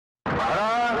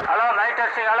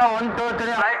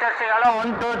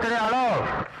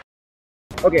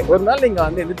Okay, ஒரு நாள் நீங்க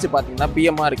வந்து எந்திரிச்சு பாத்தீங்கன்னா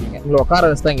பிஎம்மா இருக்கீங்க, உங்களை உட்கார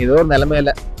வச்சுட்டாங்க ஏதோ ஒரு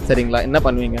நிலைமையில, சரிங்களா? என்ன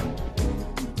பண்ணுவீங்க?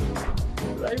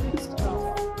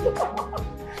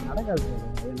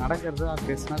 நடக்கிறது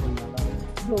பேசினா கொஞ்சம்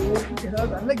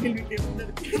நல்ல கேள்வி.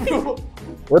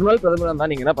 ஒரு நாள் பிரதமரா இருந்தா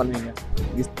நீங்க என்ன பண்ணுவீங்க?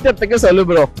 இஷ்டத்துக்கு சொல்லு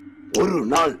ப்ரோ. ஒரு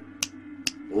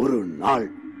நாள்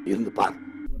இருந்து பார்.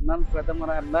 ஒரு நாள்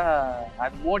பிரதமரா இருந்தா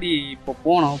அது மோடி இப்போ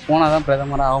போனாதான்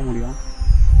பிரதமரா ஆக முடியும்.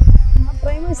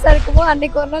 பிரைம் மினிஸ்டர் இருக்கும்போது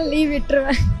அன்னைக்கு ஒரு நாள் லீவ்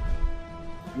விட்டுருவேன்.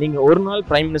 நீங்க ஒரு நாள்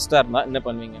பிரைம் மினிஸ்டரா இருந்தா என்ன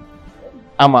பண்ணுவீங்க?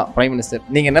 ஆமா, பிரைம் மினிஸ்டர்.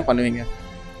 நீங்க என்ன பண்ணுவீங்க?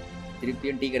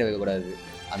 திருப்பியும் டீ கடை வைக்கக்கூடாது,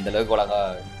 அந்த அளவுக்கு அழகா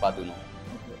பார்த்துக்கணும்.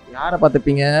 யாரை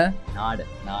பார்த்துப்பீங்க?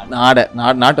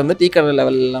 நாட்டு வந்து டீ கடை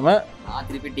லெவல் இல்லாம நான்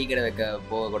திருப்பி டீ கடை வைக்க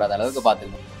போகக்கூடாத அளவுக்கு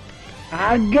பார்த்துக்கணும்.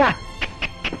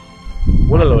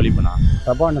 ஊழல் ஒழிப்புனா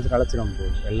சபானத்தை கலைச்சிடும்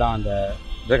எல்லாம், அந்த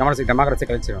டெமோக்ரஸி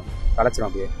கலைச்சிடும்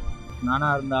அப்படியே. நானா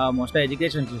இருந்தா மோஸ்டா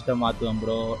எஜுகேஷன் சிஸ்டம் மாத்துவேன்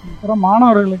ப்ரோ. அப்புறம்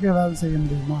மாணவர்களுக்கு ஏதாவது செய்ய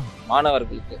முடியுமா?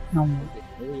 மாணவர்களுக்கு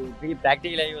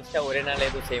ப்ராக்டிகலா யோசிச்சா ஒரே நாள்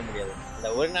எதுவும் செய்ய முடியாது. அந்த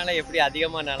ஒரு நாளை எப்படி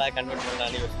அதிகமா நாளா கன்வெர்ட்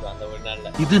பண்ணலாம்னு யோசிப்பேன். அந்த ஒரு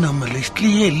நாள்ல இது நம்ம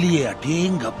லிஸ்ட்லயே இல்லையே.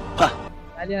 அடேங்கப்பா,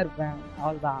 ஜாலியா இருப்பேன்,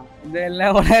 அவ்வளவுதான். இந்த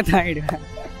எல்லாம் உலகத்தை வாங்கிடுவேன்.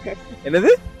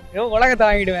 என்னது? உலகத்தை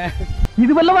வாங்கிடுவேன்.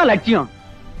 இது வல்லவா லட்சியம்?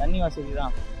 தண்ணி வசதி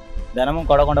தான். தினமும்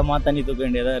கொண்டமா தண்ணி தூக்க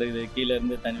வேண்டியதா இருக்குது. கீழே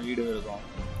இருந்து தண்ணி வீடு இருக்கும்.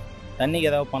 தண்ணிக்கு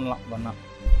ஏதாவது பண்ணா.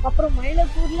 அப்புறம்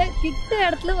மயிலாப்பூர்ல கிட்ட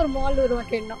இடத்துல ஒரு மால்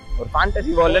உருவாக்கணும். ஒரு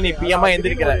ஃபேண்டசி வால்ல நீ பிஎம்மா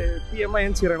எந்திரிக்கிற. பிஎம்மா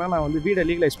எந்திரிக்கிறேன்னா நான் வந்து வீடை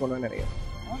லீகலைஸ் பண்ணுவேன்னு நினைக்கிறேன்.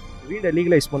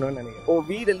 ஓ,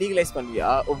 வீடை லீகலைஸ் பண்ணுவியா?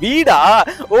 ஓ, வீடா?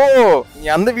 ஓ, நீ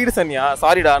அந்த வீடு சொன்னியா?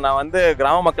 சாரிடா, நான் வந்து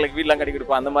கிராம மக்களுக்கு வீடெல்லாம் கட்டி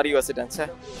கொடுப்பேன் அந்த மாதிரி யோசிச்சிட்டேன்.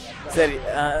 சரி,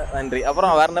 நன்றி.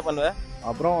 அப்புறம் வேற என்ன பண்ணுவேன்?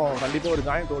 அப்புறம் கண்டிப்பா ஒரு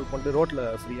ஜாயிண்ட் ரோல் பண்ணிட்டு ரோட்ல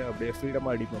அப்படியே ஃப்ரீடமா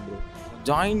அடிப்பேன் ப்ரோ.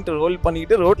 ஜாயிண்ட் ரோல்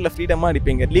பண்ணிட்டு ரோட்ல ஃப்ரீடமா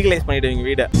அடிப்பீங்க, லீகலைஸ் பண்ணிடுவீங்க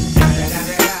வீடை.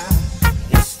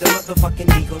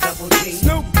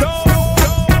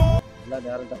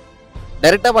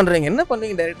 டைரக்டா பண்றீங்க. என்ன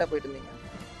பண்ணுவீங்க டைரக்டா போயிட்டு இருந்தீங்க?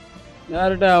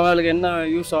 டேரக்டா அவளுக்கு என்ன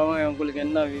யூஸ் ஆகும், உங்களுக்கு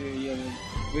என்ன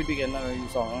வீட்டுக்கு என்ன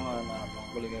யூஸ் ஆகும்,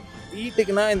 உங்களுக்கு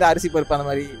வீட்டுக்குன்னா இந்த அரிசி பருப்பு அந்த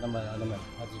மாதிரி நம்ம அந்த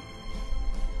மாதிரி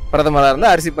பிரதமரா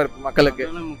இருந்தா அரிசி பருப்பு மக்களுக்கு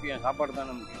முக்கியம். சாப்பாடு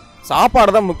தானே முக்கியம்.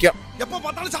 சாப்பாடு தான் முக்கியம். எப்ப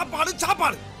பார்த்தாலும்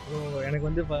சாப்பாடு. எனக்கு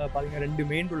வந்து பாத்தீங்கன்னா 2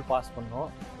 மெயின் ரூல் பாஸ் பண்ணோம்.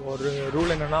 ஒரு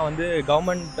ரூல் என்னன்னா வந்து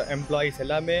கவர்மெண்ட் எம்ப்ளாயிஸ்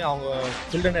எல்லாமே அவங்க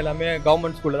சில்ட்ரன் எல்லாமே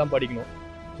கவர்மெண்ட் ஸ்கூல்ல தான் படிக்கணும்.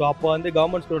 ஸோ அப்போ வந்து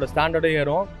கவர்மெண்ட் ஸ்கூலோட ஸ்டாண்டர்டும்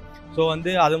ஏறும். ஸோ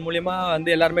வந்து அது மூலியமா வந்து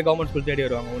எல்லாருமே கவர்மெண்ட் ஸ்கூல் தேடி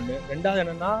வருவாங்க. ஒன்று. ரெண்டாவது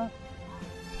என்னன்னா,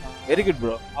 வெரி குட்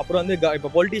ப்ரோ. அப்புறம் வந்து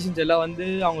இப்போ பொலிட்டிஷியன்ஸ் எல்லாம் வந்து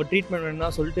அவங்க ட்ரீட்மெண்ட் வேணும்னா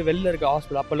சொல்லிட்டு வெளில இருக்க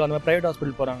ஹாஸ்பிட்டல், அப்போல்லாம் அந்த மாதிரி ப்ரைவேட்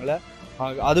ஹாஸ்பிட்டல் போகிறாங்களே,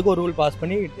 அதுக்கு ஒரு ரூல் பாஸ்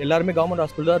பண்ணி எல்லாருமே கவர்மெண்ட்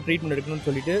ஹாஸ்பிட்டல் தான் ட்ரீட்மெண்ட் எடுக்கணும்னு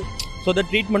சொல்லிட்டு, ஸோ அந்த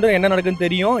ட்ரீட்மெண்ட்டும் என்ன நடக்குன்னு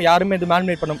தெரியும், யாருமே இது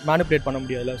மேனிபுலேட் பண்ண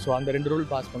முடியாதுல்ல. ஸோ அந்த 2 ரூல்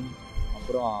பாஸ் பண்ணி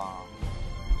அப்புறம்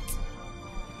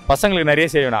பசங்களுக்கு நிறைய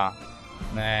செய்யணும்.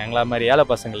 எங்களை மாதிரி ஏழை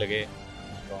பசங்களுக்கு,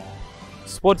 அப்புறம்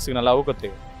ஸ்போர்ட்ஸுக்கு நல்லா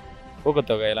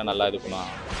ஊக்கத்தொகையெல்லாம் நல்லா இது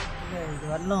பண்ணுவாங்க. இது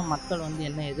வரலும் மக்கள் வந்து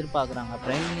என்ன எதிர்பார்க்குறாங்க,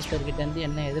 பிரைம் மினிஸ்டர்கிட்டேருந்து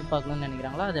என்ன எதிர்பார்க்கணும்னு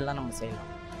நினைக்கிறாங்களோ அதெல்லாம் நம்ம செய்யலாம்.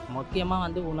 முக்கியமாக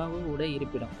வந்து உணவு, உடை,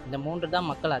 இருப்பிடம், இந்த 3 தான்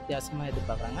மக்கள் அத்தியாவசியமாக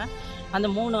எதிர்பார்க்குறாங்க. அந்த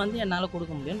 3 வந்து என்னால்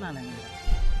கொடுக்க முடியும்னு நான் நினைக்கிறேன்.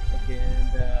 ஓகே,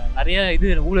 இந்த நிறைய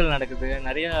ஊழல் நடக்குது,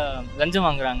 நிறைய லஞ்சம்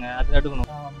வாங்குறாங்க, அது தடுக்கணும்.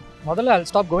 முதல்ல I'll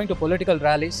stop going to political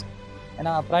rallies.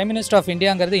 ஏன்னா பிரைம் மினிஸ்டர் ஆஃப்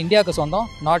இந்தியாங்கிறது இந்தியாவுக்கு சொந்தம்,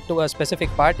 not to a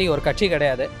specific party, ஒரு கட்சி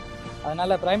கிடையாது.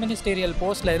 அதனால் பிரைம் மினிஸ்டீரியல்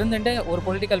போஸ்ட்டில் இருந்துட்டு ஒரு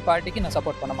பொலிட்டிக்கல் பார்ட்டிக்கு நான்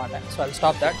சப்போர்ட் பண்ண மாட்டேன். So I'll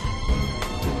stop that.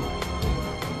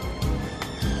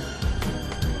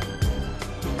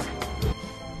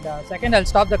 And second, I'll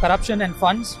stop the corruption and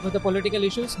funds with the political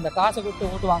issues. இந்த காசை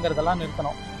கொடுத்து ஓட்டு வாங்குறதெல்லாம்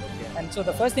நிறுத்தணும். And so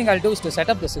the first thing I'll do is to set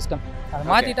up the system. அதை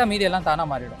மாற்றிட்டா மீதி எல்லாம் தானாக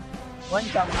மாறிடும்.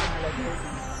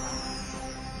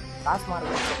 காசு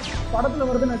மாறுது படத்துல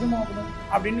வருது நிஜமாகணும்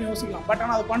அப்படின்னு யோசிக்கலாம். பட்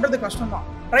ஆனால் அது பண்றது கஷ்டம் தான்.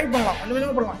 ட்ரை பண்ணலாம், கொஞ்சம்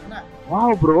கொஞ்சமாக பண்ணலாம். என்ன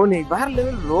வாவ் ப்ரோ, நீ வேற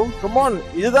லெவல் ப்ரோ. கம் ஆன்,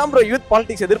 இதுதான் bro youth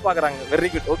politics எதிர்பார்க்கறாங்க. Very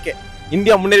good. Okay,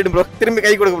 India முன்னேறிடும் bro. திரும்பி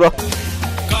கை கொடுங்க ப்ரோ.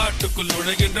 காட்டுக்குள்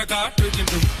நுழைகின்ற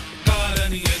காற்றுகின்றும்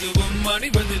காலனி எதுவும்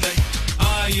மணிவதில்லை.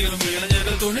 1000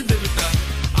 இளைஞர்கள் துணிந்து விட்டார்.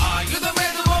 ஆயுதம்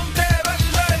எதுவும்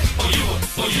தேவையில்லை.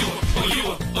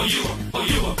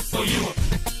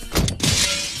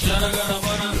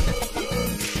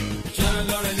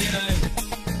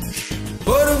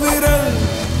 ஒரு விரல்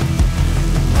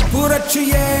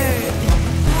புரட்சியே